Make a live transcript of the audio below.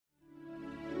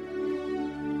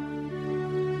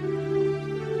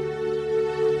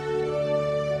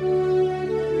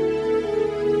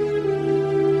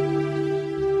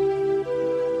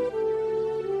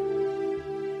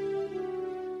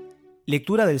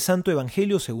Lectura del Santo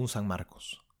Evangelio según San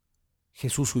Marcos.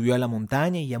 Jesús subió a la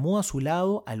montaña y llamó a su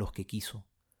lado a los que quiso.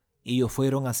 Ellos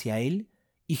fueron hacia él,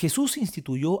 y Jesús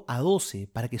instituyó a 12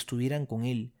 para que estuvieran con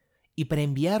él y para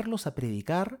enviarlos a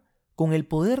predicar con el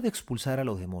poder de expulsar a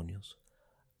los demonios.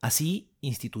 Así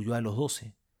instituyó a los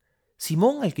 12.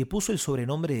 Simón, al que puso el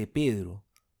sobrenombre de Pedro,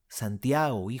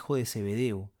 Santiago, hijo de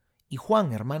Zebedeo, y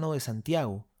Juan, hermano de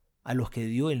Santiago, a los que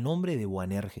dio el nombre de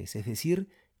Boanerges, es decir,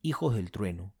 hijos del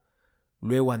trueno.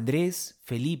 Luego Andrés,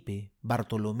 Felipe,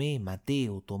 Bartolomé,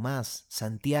 Mateo, Tomás,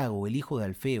 Santiago, el hijo de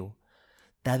Alfeo,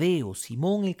 Tadeo,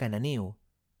 Simón el cananeo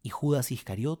y Judas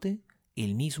Iscariote,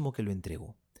 el mismo que lo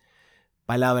entregó.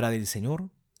 Palabra del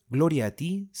Señor, gloria a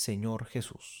ti, Señor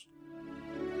Jesús.